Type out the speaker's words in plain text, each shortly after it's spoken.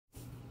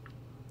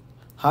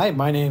Hi,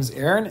 my name's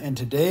Aaron, and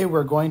today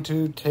we're going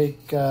to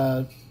take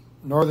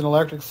Northern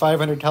Electric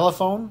 500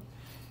 telephone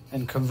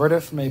and convert it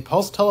from a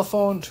pulse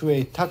telephone to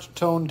a touch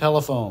tone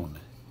telephone.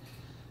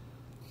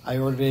 I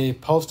ordered a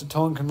pulse to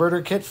tone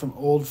converter kit from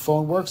Old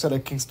Phone Works out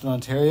of Kingston,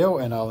 Ontario,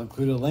 and I'll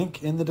include a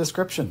link in the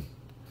description.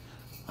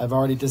 I've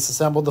already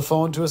disassembled the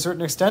phone to a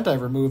certain extent.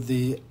 I've removed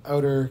the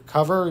outer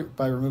cover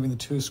by removing the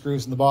 2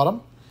 screws in the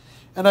bottom,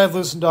 and I've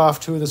loosened off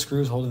 2 of the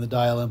screws holding the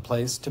dial in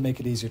place to make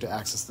it easier to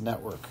access the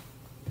network.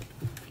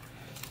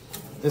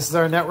 This is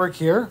our network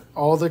here.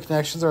 All the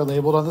connections are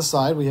labeled on the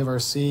side. We have our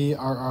C,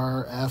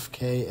 RR, F,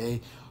 K,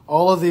 A,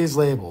 all of these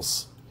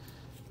labels.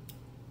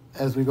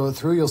 As we go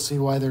through, you'll see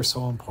why they're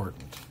so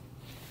important.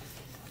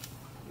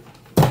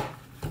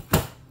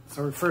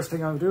 So the first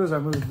thing I'm going to do is I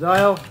move the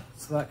dial,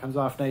 so that comes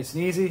off nice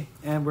and easy,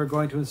 and we're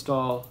going to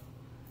install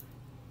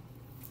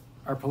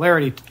our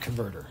polarity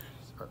converter.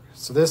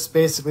 So this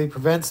basically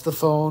prevents the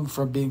phone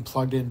from being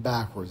plugged in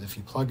backwards. If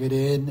you plug it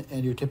in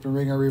and your tip and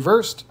ring are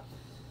reversed,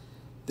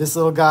 this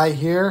little guy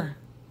here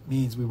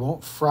means we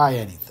won't fry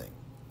anything.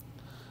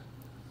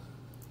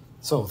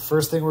 So the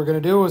first thing we're going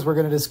to do is we're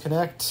going to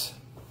disconnect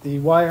the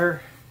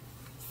wire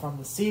from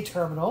the C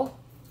terminal.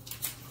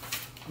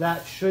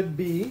 That should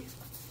be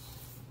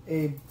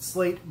a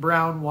slate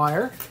brown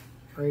wire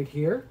right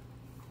here.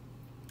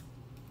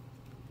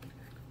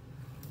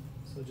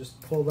 So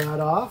just pull that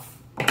off,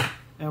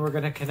 and we're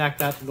going to connect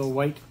that to the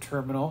white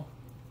terminal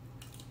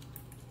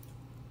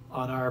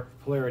on our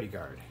polarity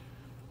guard.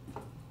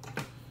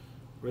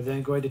 We're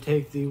then going to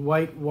take the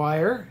white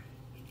wire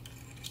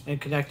and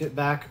connect it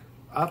back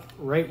up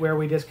right where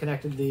we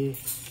disconnected the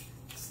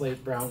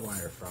slate brown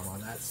wire from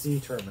on that C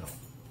terminal.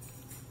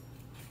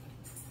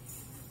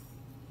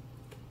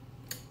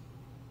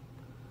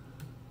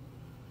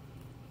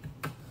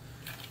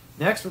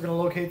 Next, we're going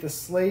to locate the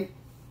slate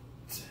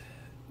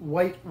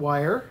white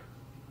wire,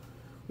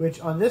 which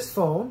on this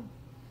phone,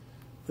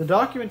 the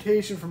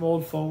documentation from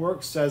Old Phone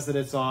Works says that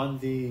it's on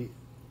the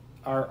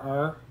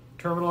RR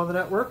terminal on the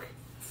network.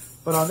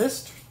 But on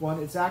this one,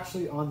 it's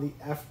actually on the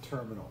F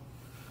terminal.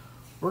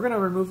 We're going to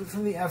remove it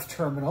from the F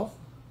terminal,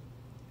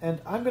 and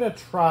I'm going to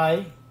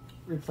try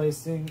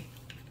replacing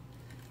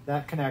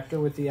that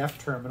connector with the F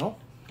terminal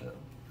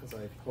as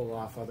I pull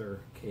off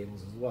other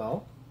cables as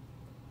well.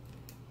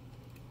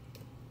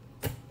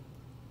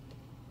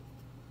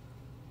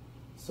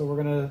 So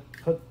we're going to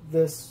put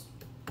this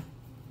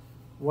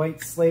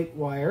white slate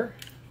wire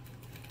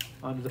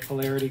onto the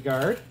polarity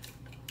guard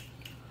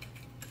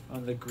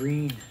on the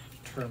green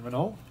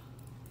terminal.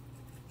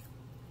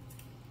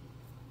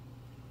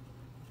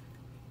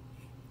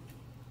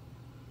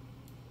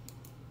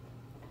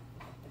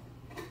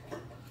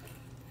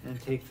 And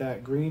take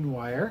that green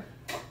wire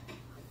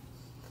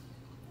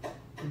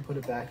and put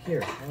it back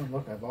here. Oh,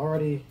 look, I've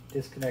already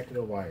disconnected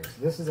a wire.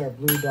 So this is our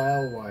blue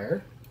dial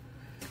wire,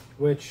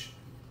 which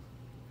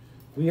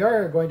we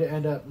are going to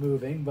end up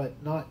moving,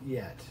 but not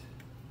yet.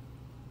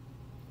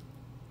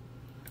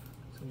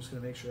 So I'm just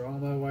going to make sure all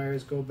my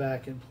wires go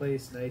back in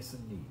place nice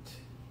and neat.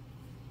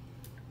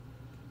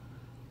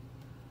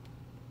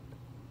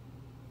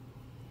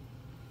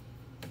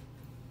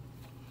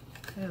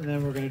 And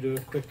then we're going to do a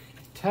quick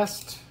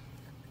test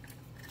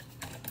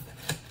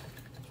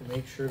to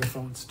make sure the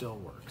phone still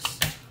works.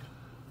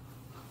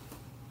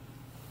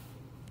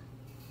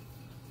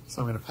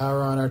 So I'm going to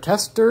power on our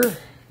tester,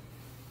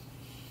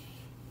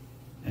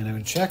 and I'm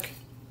going to check,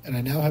 and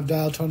I now have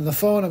dial tone in the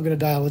phone. I'm going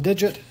to dial a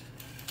digit,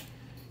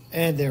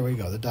 and there we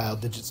go. The dial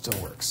digit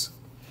still works.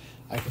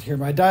 I could hear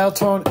my dial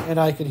tone, and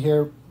I could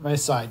hear my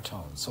side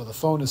tone. So the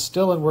phone is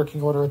still in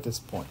working order at this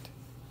point.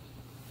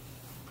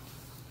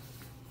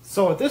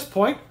 So at this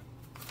point,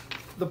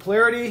 the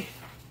polarity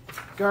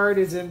guard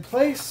is in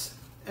place,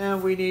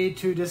 and we need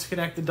to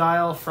disconnect the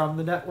dial from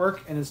the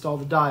network and install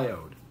the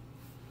diode.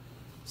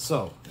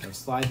 So I'm going to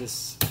slide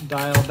this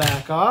dial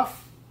back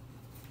off.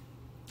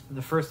 And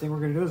the first thing we're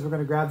going to do is we're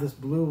going to grab this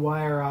blue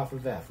wire off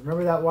of F.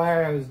 Remember that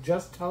wire I was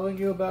just telling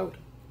you about?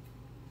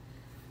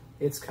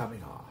 It's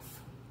coming off.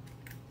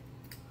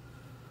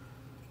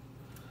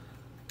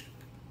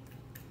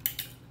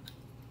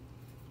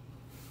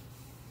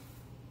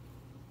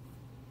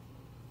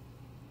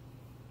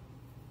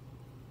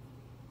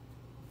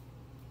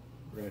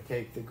 We're going to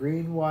take the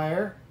green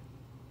wire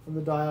from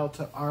the dial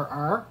to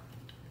RR.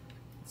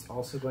 It's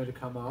also going to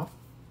come off.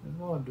 And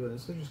while I'm doing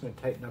this, we're just going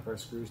to tighten up our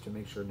screws to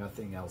make sure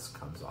nothing else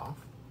comes off.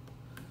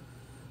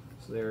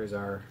 So there's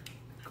our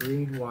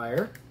green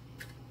wire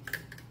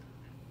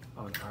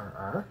on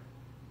RR.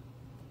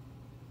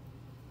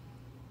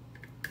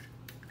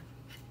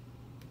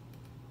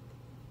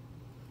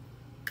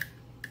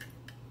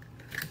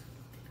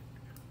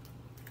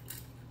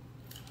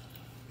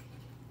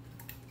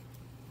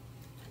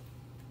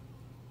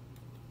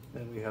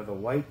 Then we have the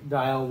white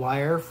dial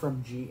wire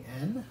from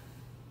GN,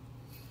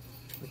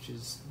 which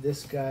is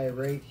this guy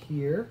right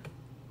here.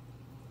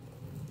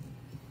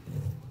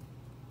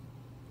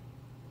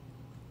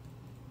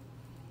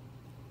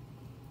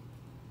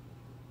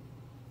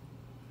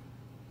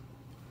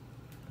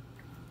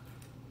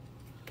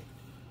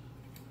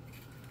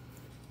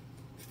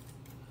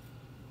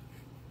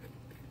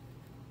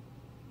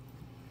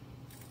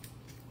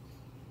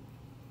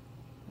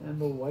 and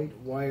the white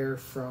wire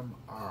from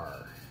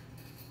R,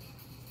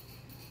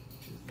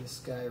 which is this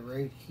guy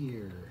right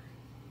here.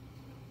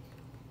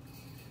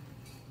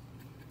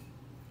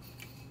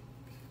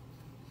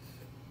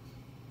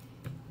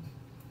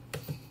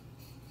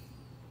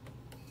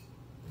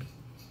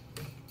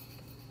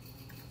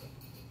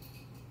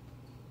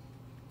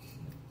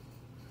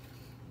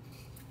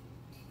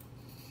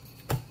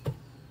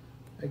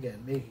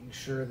 Again, making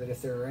sure that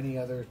if there are any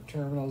other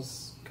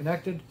terminals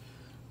connected,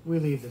 we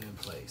leave them in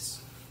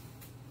place.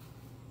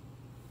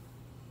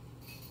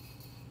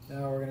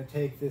 Now we're going to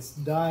take this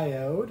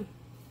diode,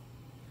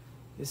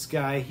 this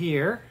guy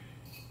here,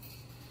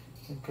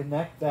 and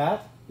connect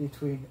that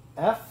between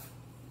F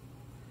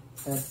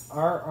and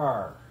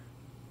RR.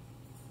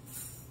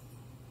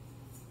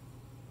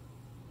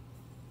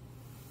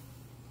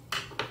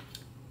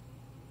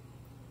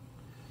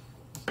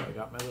 So I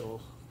got my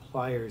little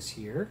pliers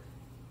here.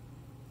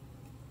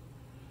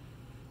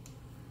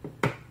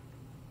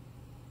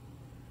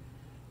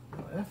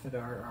 F and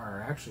R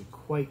are actually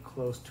quite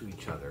close to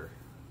each other.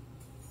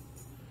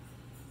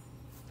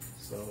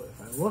 So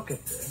if I look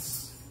at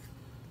this,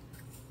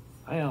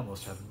 I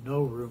almost have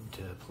no room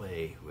to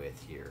play with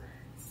here.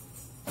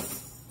 So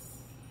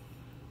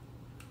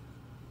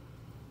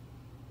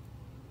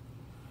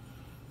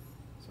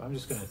I'm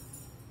just going to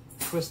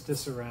twist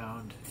this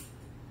around.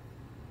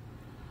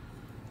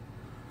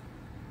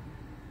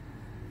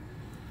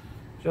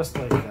 Just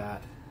like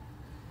that.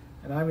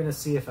 And I'm going to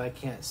see if I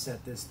can't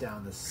set this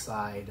down the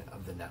side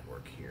of the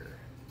network here.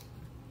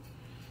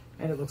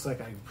 And it looks like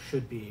I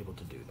should be able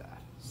to do that.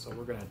 So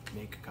we're going to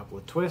make a couple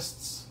of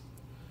twists,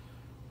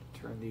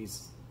 turn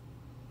these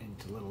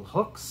into little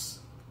hooks.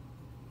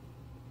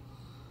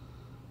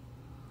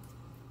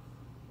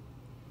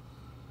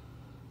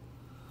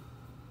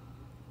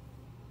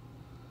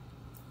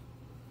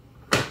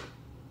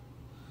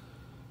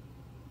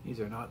 These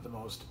are not the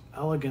most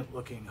elegant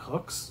looking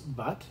hooks,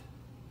 but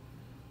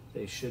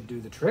they should do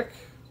the trick.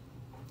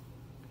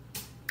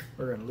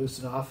 We're going to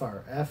loosen off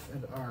our F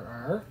and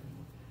RR.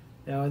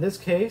 Now in this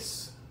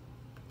case,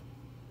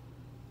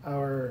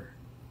 our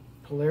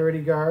polarity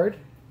guard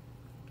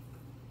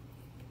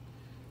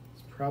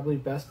is probably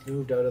best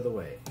moved out of the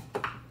way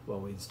while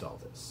we install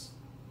this.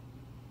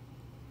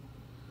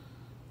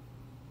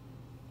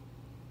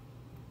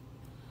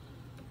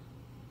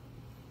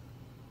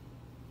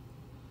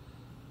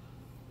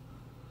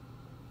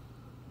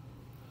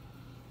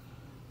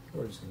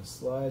 We're just going to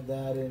slide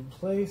that in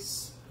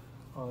place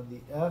on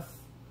the F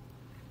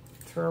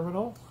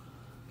terminal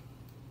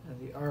and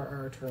the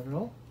RR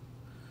terminal.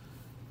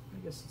 I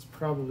guess it's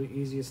probably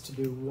easiest to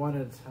do one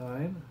at a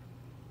time.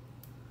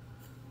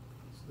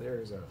 So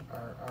there's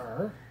our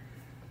RR.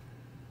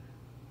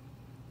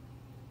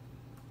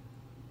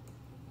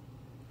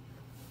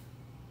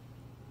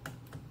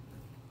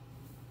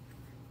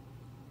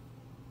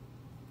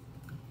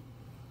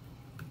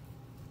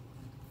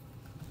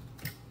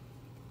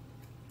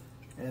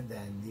 And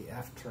then the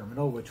F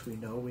terminal, which we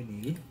know we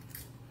need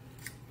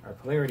our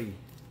polarity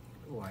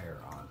wire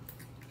on.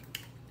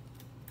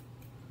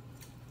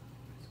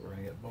 So we're going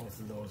to get both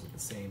of those at the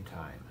same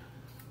time.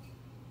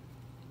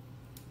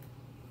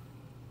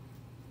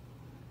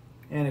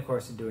 And of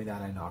course, in doing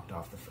that, I knocked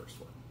off the first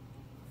one.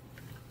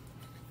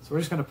 So we're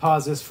just going to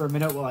pause this for a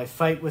minute while I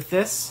fight with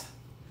this.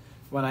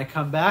 When I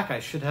come back, I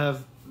should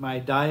have my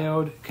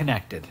diode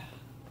connected.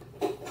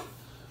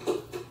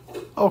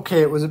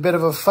 Okay, it was a bit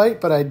of a fight,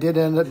 but I did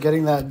end up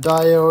getting that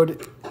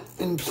diode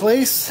in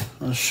place.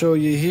 I'll show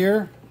you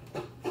here.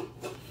 You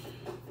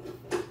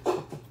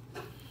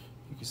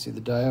can see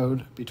the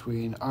diode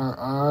between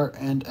RR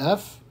and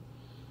F.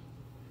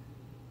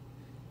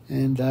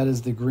 And that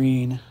is the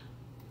green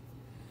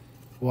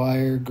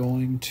wire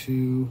going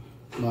to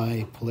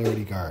my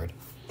polarity guard.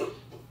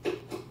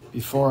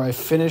 Before I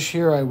finish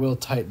here, I will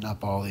tighten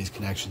up all these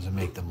connections and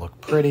make them look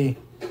pretty.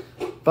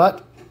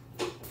 But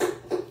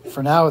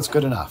for now, it's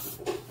good enough.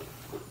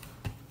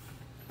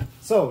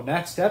 So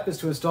next step is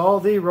to install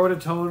the Rota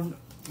Tone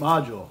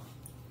module.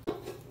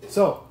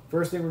 So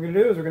first thing we're going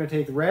to do is we're going to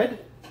take the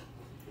red,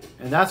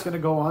 and that's going to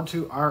go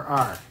onto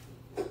RR.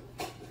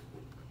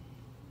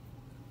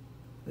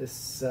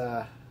 This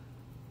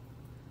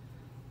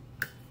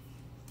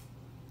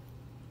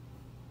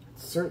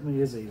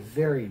certainly is a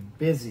very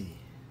busy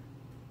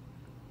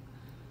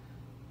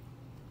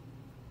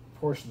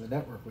portion of the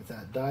network with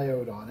that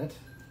diode on it.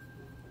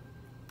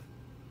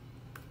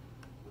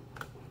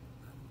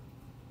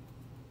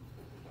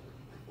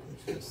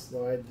 Just going to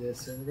slide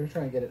this in. We're going to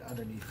try and get it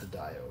underneath the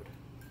diode.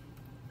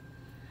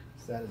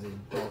 So that is a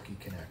bulky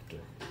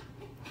connector.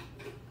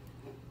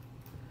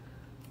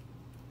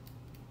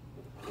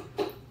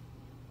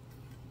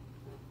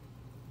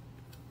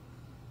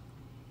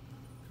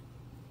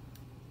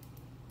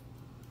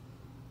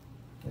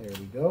 There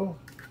we go.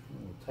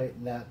 We'll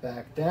tighten that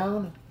back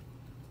down.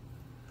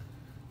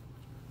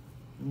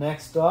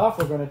 Next off,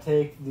 we're going to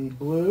take the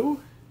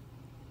blue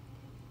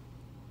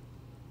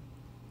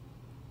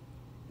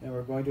and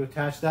we're going to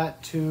attach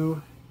that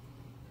to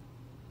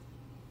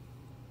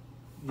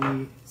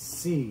the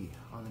C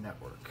on the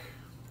network.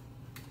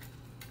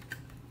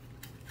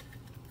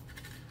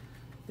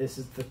 This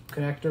is the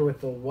connector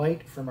with the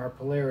white from our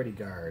polarity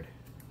guard.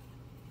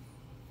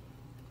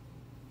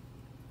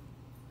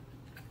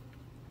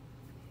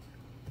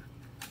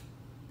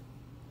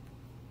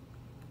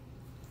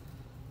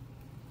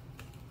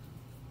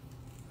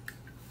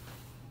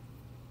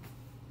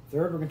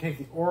 Third, we're going to take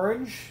the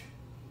orange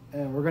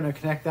and we're going to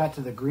connect that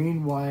to the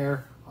green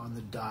wire on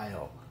the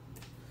dial.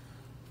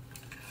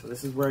 So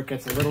this is where it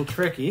gets a little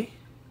tricky,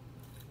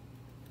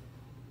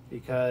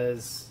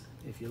 because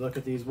if you look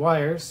at these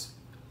wires,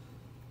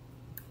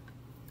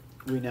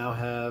 we now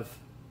have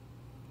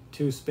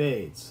two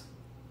spades.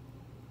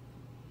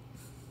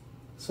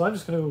 So I'm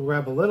just going to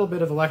grab a little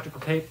bit of electrical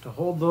tape to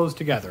hold those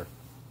together.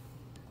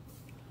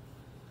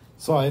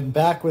 So I'm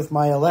back with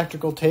my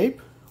electrical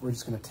tape. We're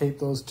just going to tape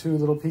those two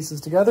little pieces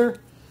together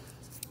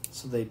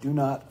so they do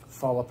not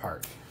fall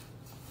apart.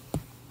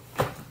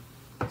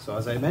 So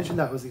as I mentioned,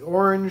 that was the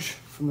orange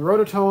from the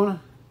Rota Tone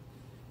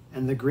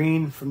and the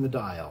green from the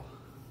dial.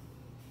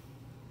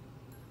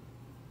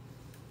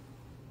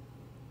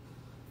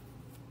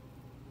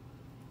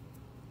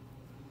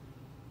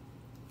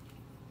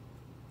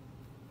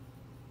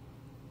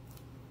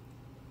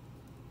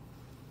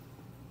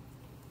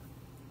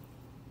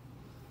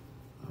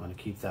 I want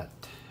to keep that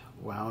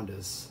wound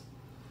as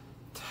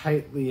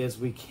tightly as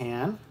we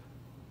can.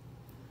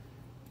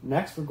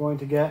 Next, we're going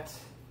to get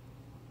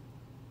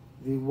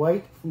the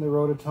white from the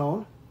Rota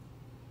Tone,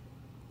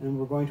 and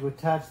we're going to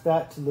attach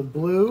that to the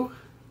blue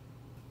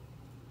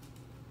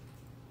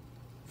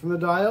from the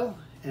dial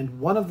and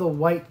one of the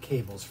white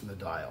cables from the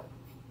dial.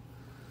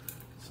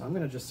 So I'm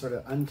going to just sort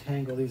of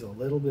untangle these a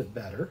little bit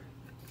better.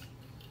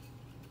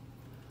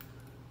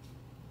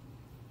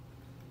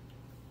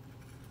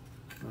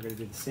 We're going to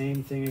do the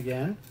same thing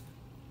again.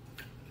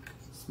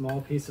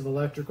 Small piece of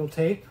electrical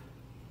tape,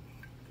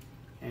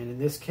 and in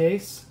this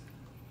case,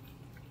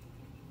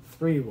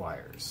 3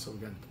 wires. So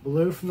we've got the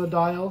blue from the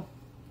dial,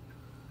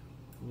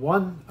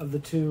 one of the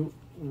 2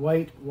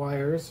 white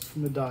wires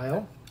from the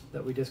dial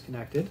that we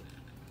disconnected.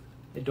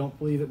 I don't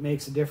believe it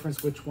makes a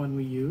difference which one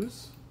we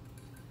use,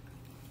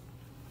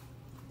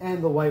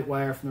 and the white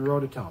wire from the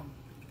Rota Tone.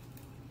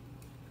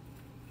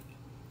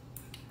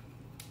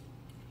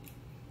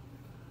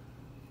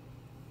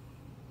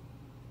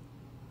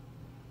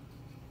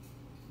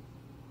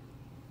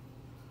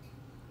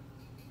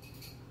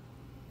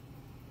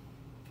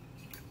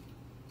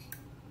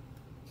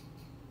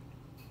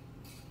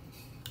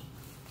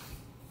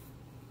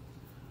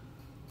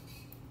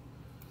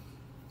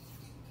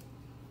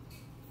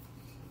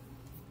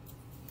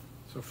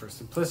 So for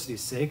simplicity's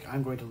sake,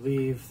 I'm going to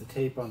leave the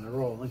tape on the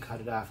roll and cut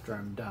it after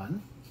I'm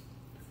done.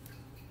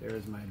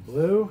 There's my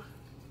blue.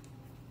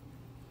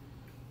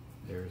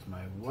 There's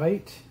my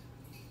white.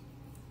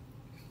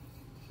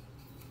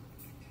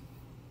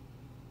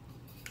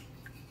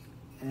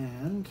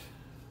 And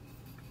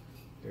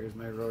there's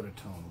my Rota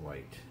Tone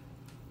white.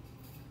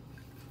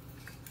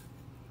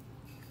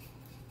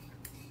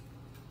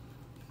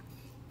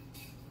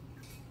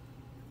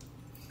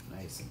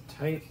 Nice and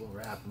tight, we'll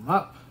wrap them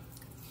up.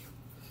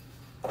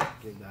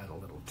 Give that a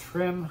little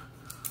trim.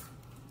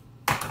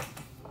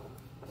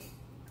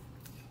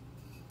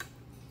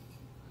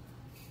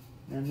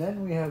 And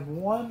then we have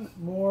one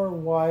more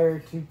wire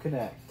to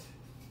connect.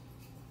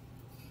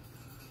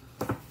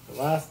 The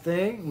last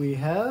thing we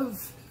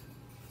have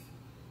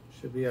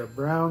should be our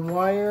brown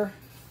wire,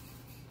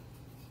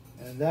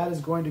 and that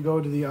is going to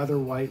go to the other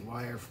white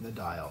wire from the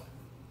dial.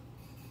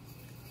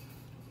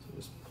 So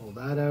just pull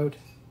that out,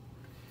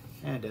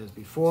 and as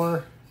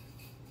before,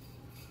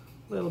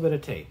 a little bit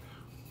of tape.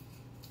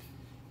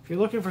 If you're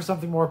looking for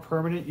something more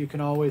permanent, you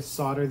can always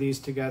solder these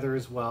together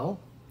as well.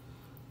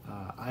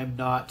 I'm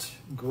not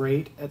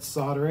great at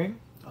soldering,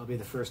 I'll be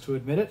the first to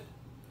admit it,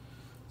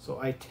 so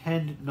I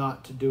tend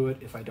not to do it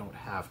if I don't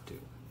have to.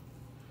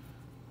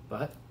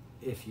 But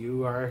if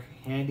you are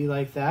handy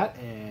like that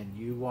and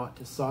you want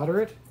to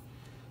solder it,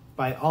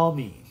 by all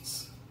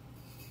means.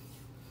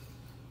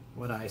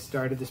 When I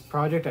started this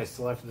project, I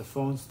selected the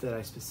phones that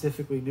I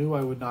specifically knew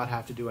I would not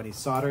have to do any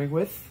soldering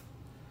with.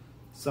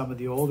 Some of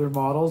the older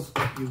models,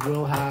 you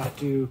will have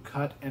to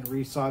cut and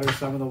resolder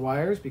some of the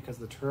wires because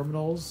the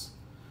terminals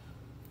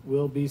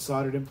will be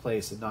soldered in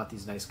place and not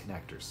these nice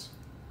connectors.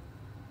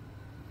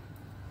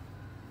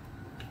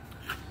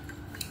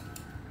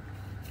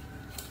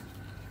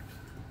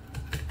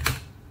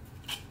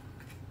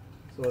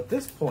 So at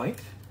this point,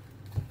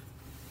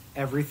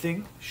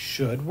 everything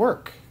should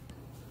work.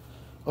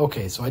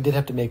 Okay, so I did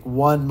have to make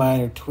one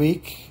minor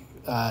tweak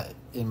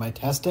in my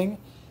testing.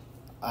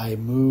 I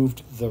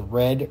moved the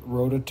red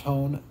Rota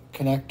Tone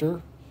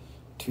connector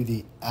to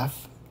the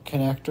F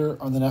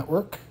connector on the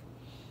network.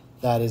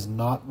 That is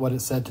not what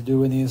it said to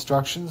do in the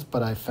instructions,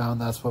 but I found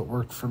that's what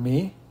worked for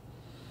me.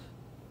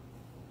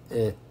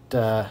 It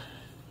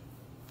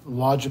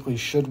logically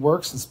should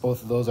work since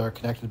both of those are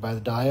connected by the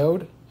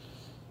diode,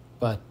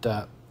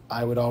 but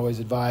I would always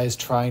advise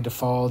trying to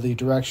follow the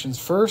directions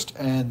first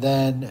and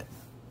then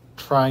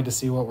trying to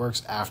see what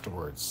works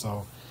afterwards.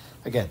 So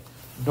again,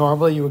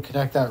 normally you would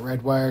connect that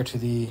red wire to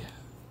the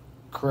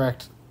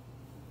correct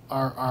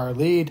RR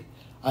lead.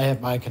 I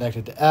have mine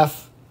connected to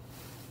F.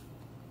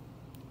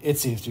 It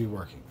seems to be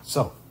working.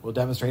 So we'll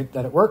demonstrate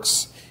that it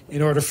works.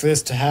 In order for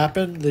this to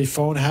happen, the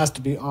phone has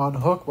to be on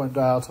hook when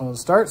dial tone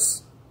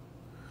starts.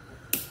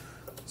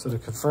 So to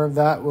confirm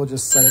that, we'll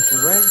just set it to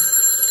ring.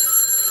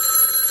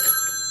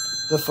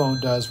 The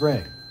phone does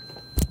ring.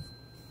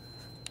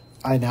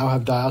 I now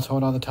have dial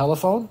tone on the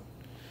telephone.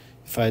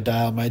 If I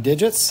dial my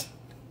digits,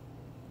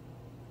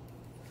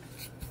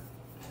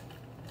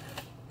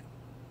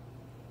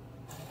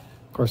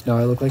 of course, now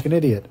I look like an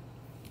idiot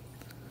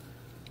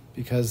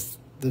because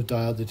the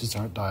dial digits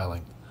aren't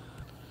dialing.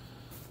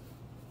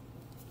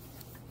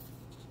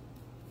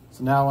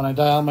 So now when I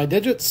dial my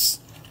digits,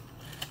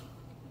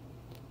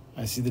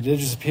 I see the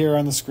digits appear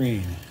on the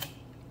screen.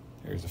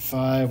 There's a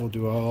 5. We'll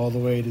do all the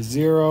way to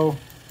 0.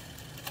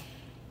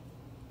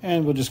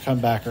 And we'll just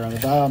come back around the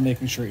dial,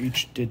 making sure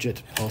each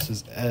digit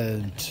pulses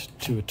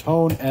to a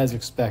tone as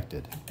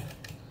expected.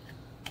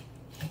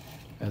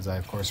 As I,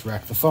 of course,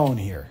 wreck the phone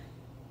here.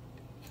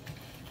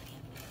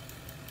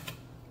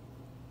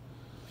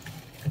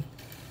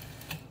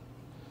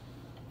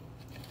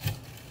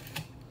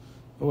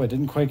 Oh, I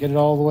didn't quite get it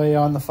all the way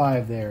on the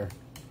 5 there.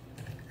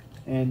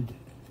 And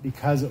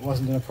because it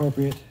wasn't an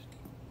appropriate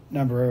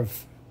number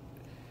of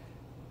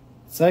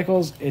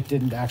cycles, it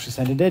didn't actually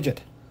send a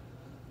digit.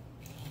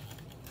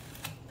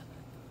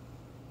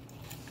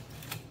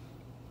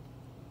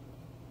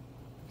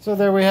 So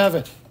there we have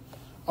it.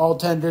 All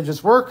 10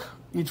 digits work.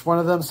 Each one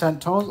of them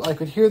sent tones. I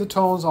could hear the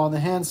tones on the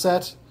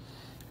handset.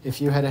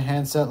 If you had a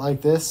handset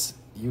like this,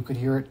 you could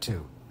hear it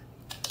too.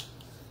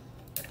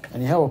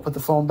 Anyhow, we'll put the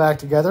phone back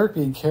together,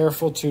 being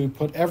careful to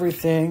put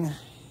everything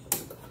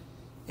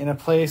in a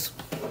place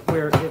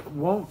where it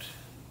won't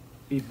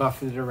be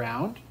buffeted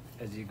around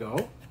as you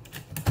go.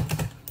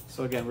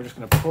 So again, we're just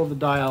going to pull the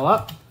dial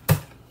up, and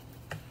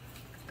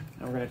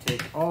we're going to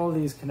take all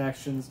these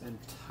connections and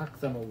tuck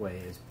them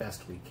away as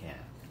best we can.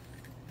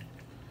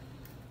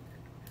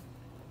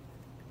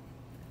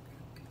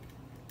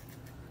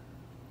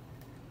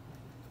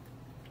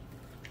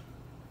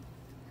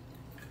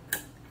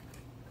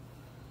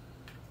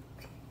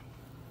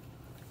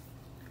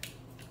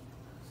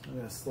 I'm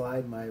going to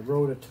slide my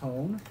Rota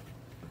Tone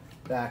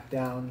back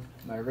down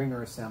my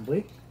ringer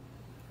assembly.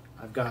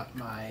 I've got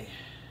my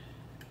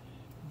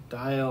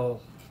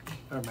dial,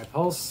 or my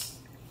pulse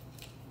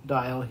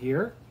dial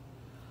here.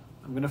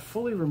 I'm going to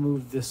fully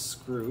remove this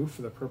screw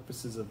for the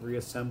purposes of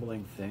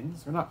reassembling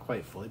things, or not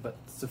quite fully, but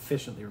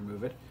sufficiently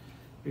remove it,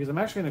 because I'm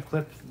actually going to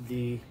clip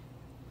the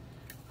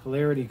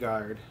polarity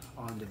guard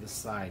onto the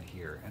side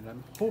here, and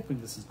I'm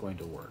hoping this is going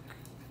to work.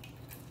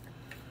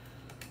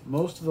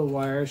 Most of the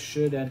wires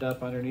should end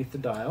up underneath the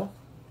dial.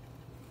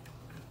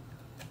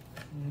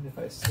 And if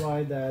I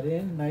slide that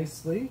in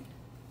nicely,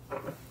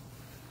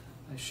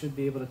 I should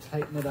be able to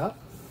tighten it up.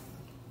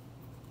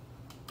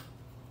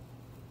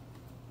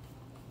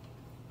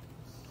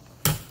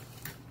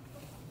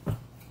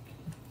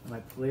 My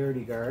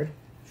polarity guard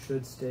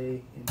should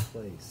stay in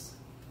place.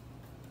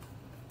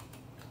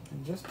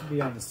 And just to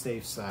be on the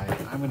safe side,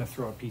 I'm going to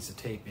throw a piece of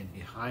tape in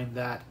behind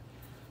that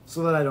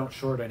so that I don't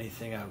short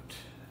anything out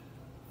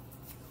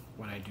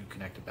when I do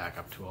connect it back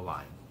up to a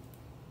line.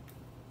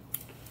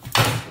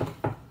 So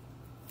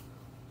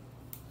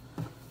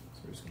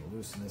we're just going to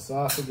loosen this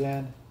off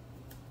again.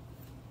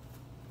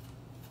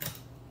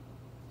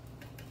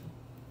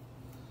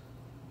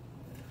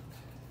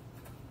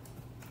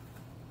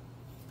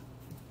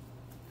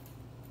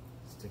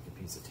 Stick a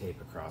piece of tape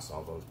across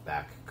all those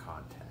back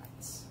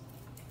contacts.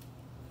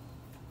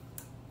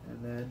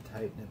 And then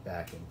tighten it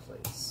back in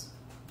place.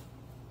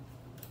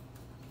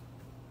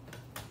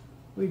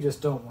 We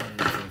just don't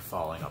want anything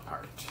falling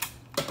apart.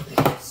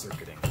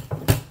 Circuiting.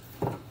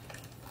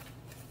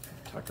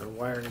 Tuck our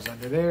wires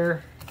under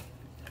there.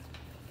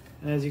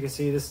 And as you can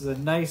see, this is a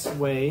nice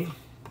way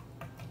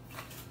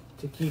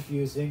to keep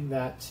using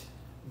that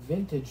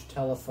vintage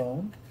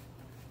telephone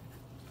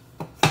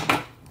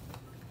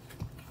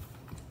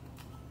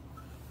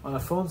on a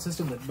phone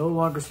system that no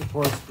longer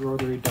supports the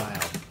rotary dial.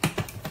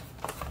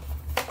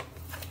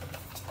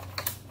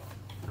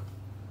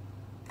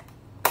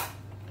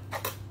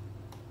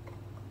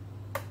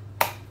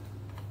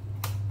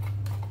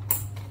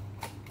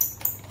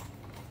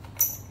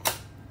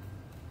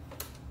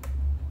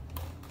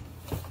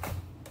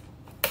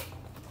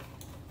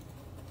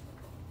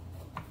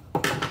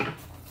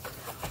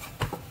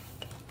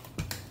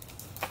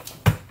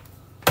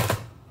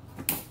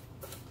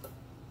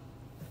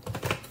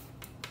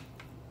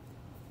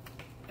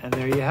 And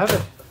there you have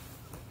it.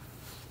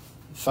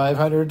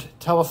 500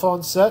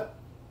 telephone set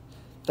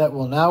that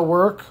will now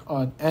work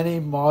on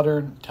any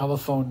modern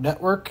telephone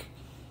network,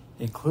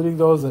 including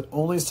those that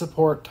only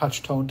support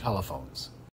touch tone telephones.